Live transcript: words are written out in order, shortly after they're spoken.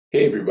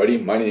Hey everybody,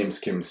 my name's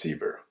Kim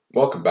Seaver.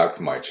 Welcome back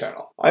to my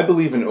channel. I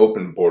believe in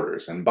open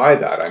borders, and by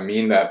that I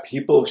mean that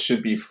people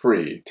should be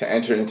free to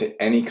enter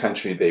into any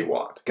country they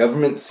want.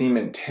 Governments seem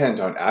intent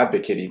on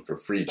advocating for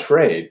free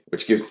trade,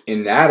 which gives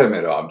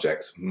inanimate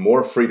objects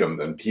more freedom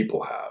than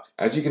people have.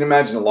 As you can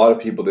imagine, a lot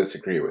of people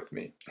disagree with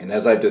me. And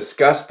as I've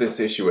discussed this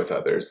issue with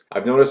others,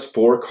 I've noticed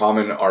 4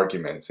 common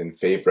arguments in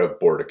favor of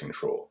border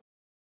control.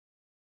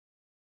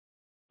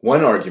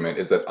 One argument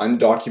is that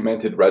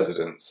undocumented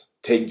residents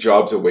take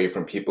jobs away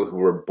from people who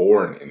were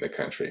born in the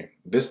country.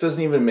 This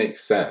doesn't even make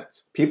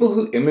sense. People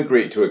who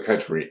immigrate to a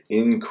country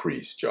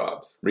increase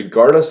jobs,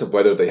 regardless of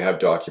whether they have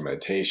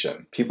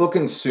documentation. People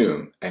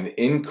consume, and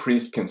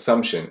increased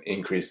consumption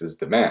increases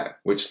demand,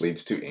 which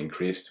leads to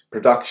increased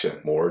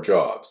production, more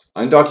jobs.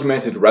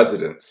 Undocumented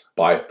residents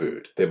buy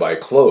food, they buy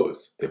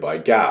clothes, they buy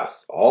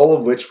gas, all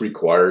of which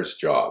requires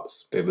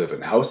jobs. They live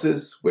in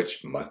houses,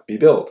 which must be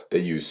built. They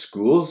use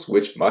schools,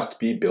 which must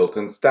be built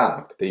and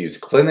staffed. They use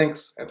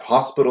clinics and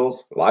hospitals,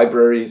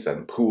 libraries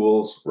and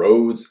pools,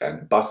 roads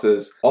and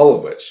buses, all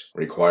of which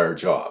require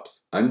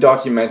jobs.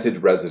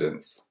 Undocumented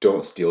residents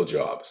don't steal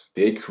jobs,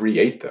 they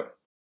create them.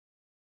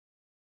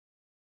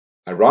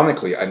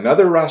 Ironically,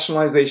 another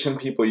rationalization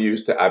people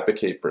use to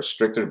advocate for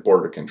stricter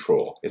border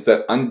control is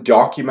that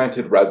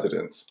undocumented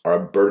residents are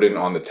a burden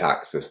on the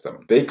tax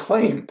system. They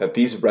claim that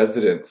these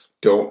residents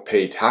don't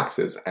pay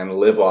taxes and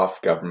live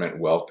off government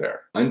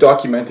welfare.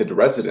 Undocumented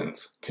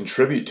residents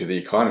contribute to the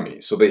economy,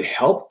 so they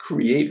help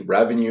create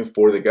revenue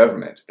for the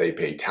government. They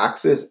pay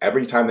taxes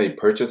every time they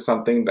purchase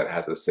something that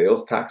has a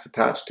sales tax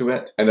attached to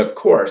it. And of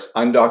course,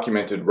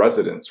 undocumented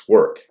residents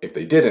work. If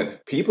they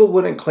didn't, people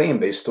wouldn't claim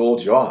they stole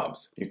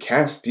jobs. You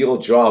can't steal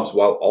jobs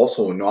while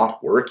also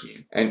not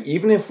working. And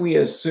even if we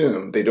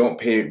assume they don't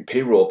pay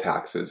payroll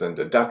taxes and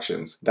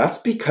deductions, that's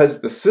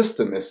because the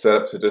system is set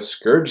up to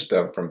discourage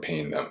them from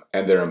paying them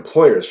and their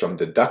employers from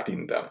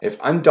deducting them. If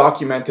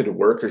undocumented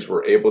workers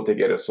were able to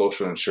get a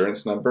social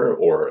insurance number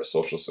or a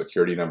social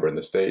security number in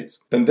the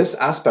States, then this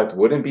aspect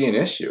wouldn't be an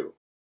issue.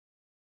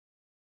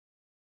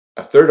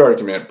 A third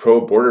argument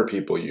pro-border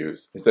people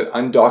use is that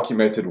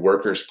undocumented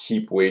workers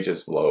keep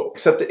wages low.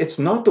 Except that it's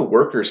not the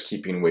workers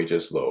keeping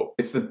wages low,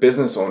 it's the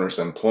business owners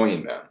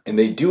employing them. And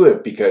they do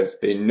it because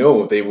they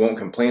know they won't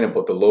complain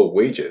about the low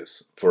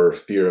wages for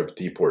fear of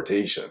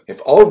deportation.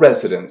 If all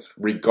residents,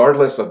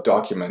 regardless of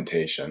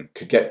documentation,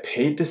 could get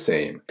paid the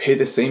same, pay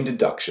the same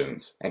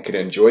deductions, and could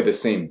enjoy the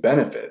same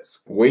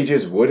benefits,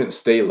 wages wouldn't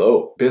stay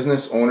low.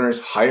 Business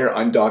owners hire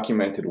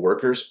undocumented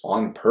workers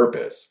on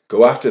purpose.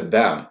 Go after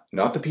them,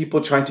 not the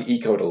people trying to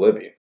eke out a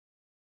living.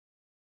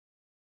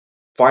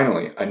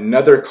 Finally,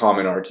 another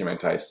common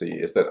argument I see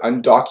is that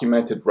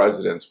undocumented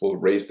residents will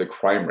raise the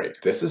crime rate.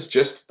 This is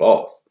just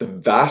false. The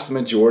vast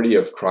majority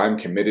of crime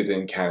committed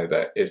in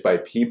Canada is by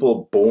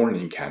people born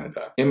in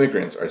Canada.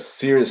 Immigrants are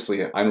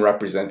seriously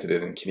unrepresented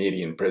in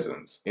Canadian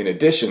prisons. In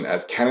addition,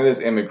 as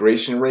Canada's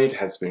immigration rate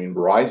has been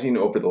rising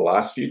over the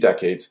last few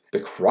decades,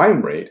 the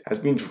crime rate has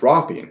been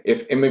dropping.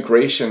 If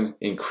immigration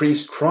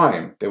increased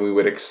crime, then we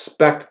would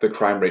expect the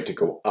crime rate to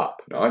go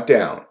up, not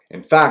down. In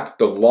fact,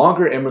 the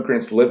longer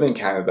immigrants live in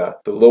Canada,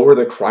 the lower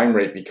the crime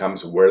rate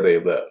becomes where they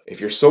live.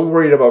 If you're so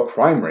worried about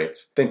crime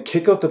rates, then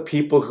kick out the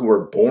people who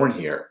were born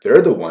here.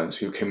 They're the ones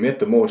who commit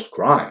the most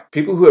crime.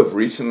 People who have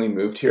recently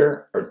moved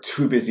here are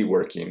too busy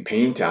working,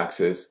 paying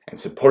taxes, and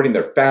supporting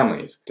their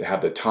families to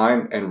have the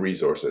time and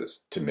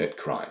resources to commit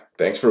crime.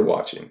 Thanks for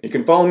watching. You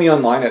can follow me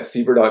online at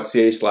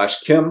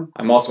seaver.ca/Kim.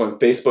 I'm also on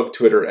Facebook,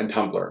 Twitter, and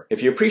Tumblr.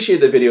 If you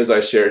appreciate the videos I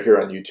share here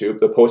on YouTube,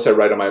 the posts I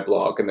write on my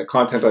blog, and the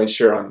content I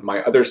share on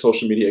my other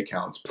social media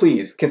accounts,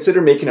 please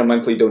consider making a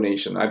monthly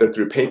donation either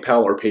through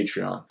PayPal or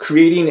Patreon.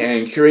 Creating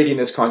and curating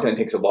this content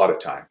takes a lot of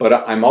time, but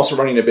I'm also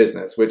running a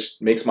business, which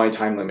makes my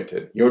time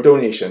limited. Your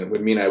donation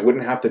would mean I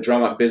wouldn't have to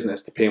drum up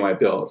business to pay my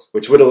bills,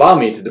 which would allow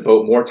me to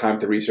devote more time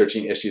to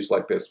researching issues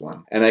like this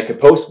one, and I could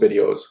post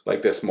videos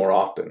like this more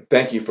often.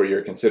 Thank you for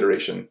your consideration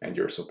and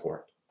your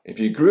support. If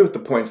you agree with the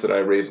points that I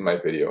raised in my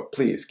video,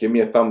 please give me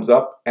a thumbs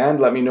up and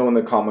let me know in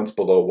the comments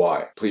below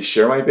why. Please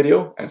share my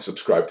video and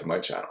subscribe to my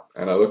channel.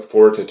 And I look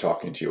forward to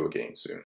talking to you again soon.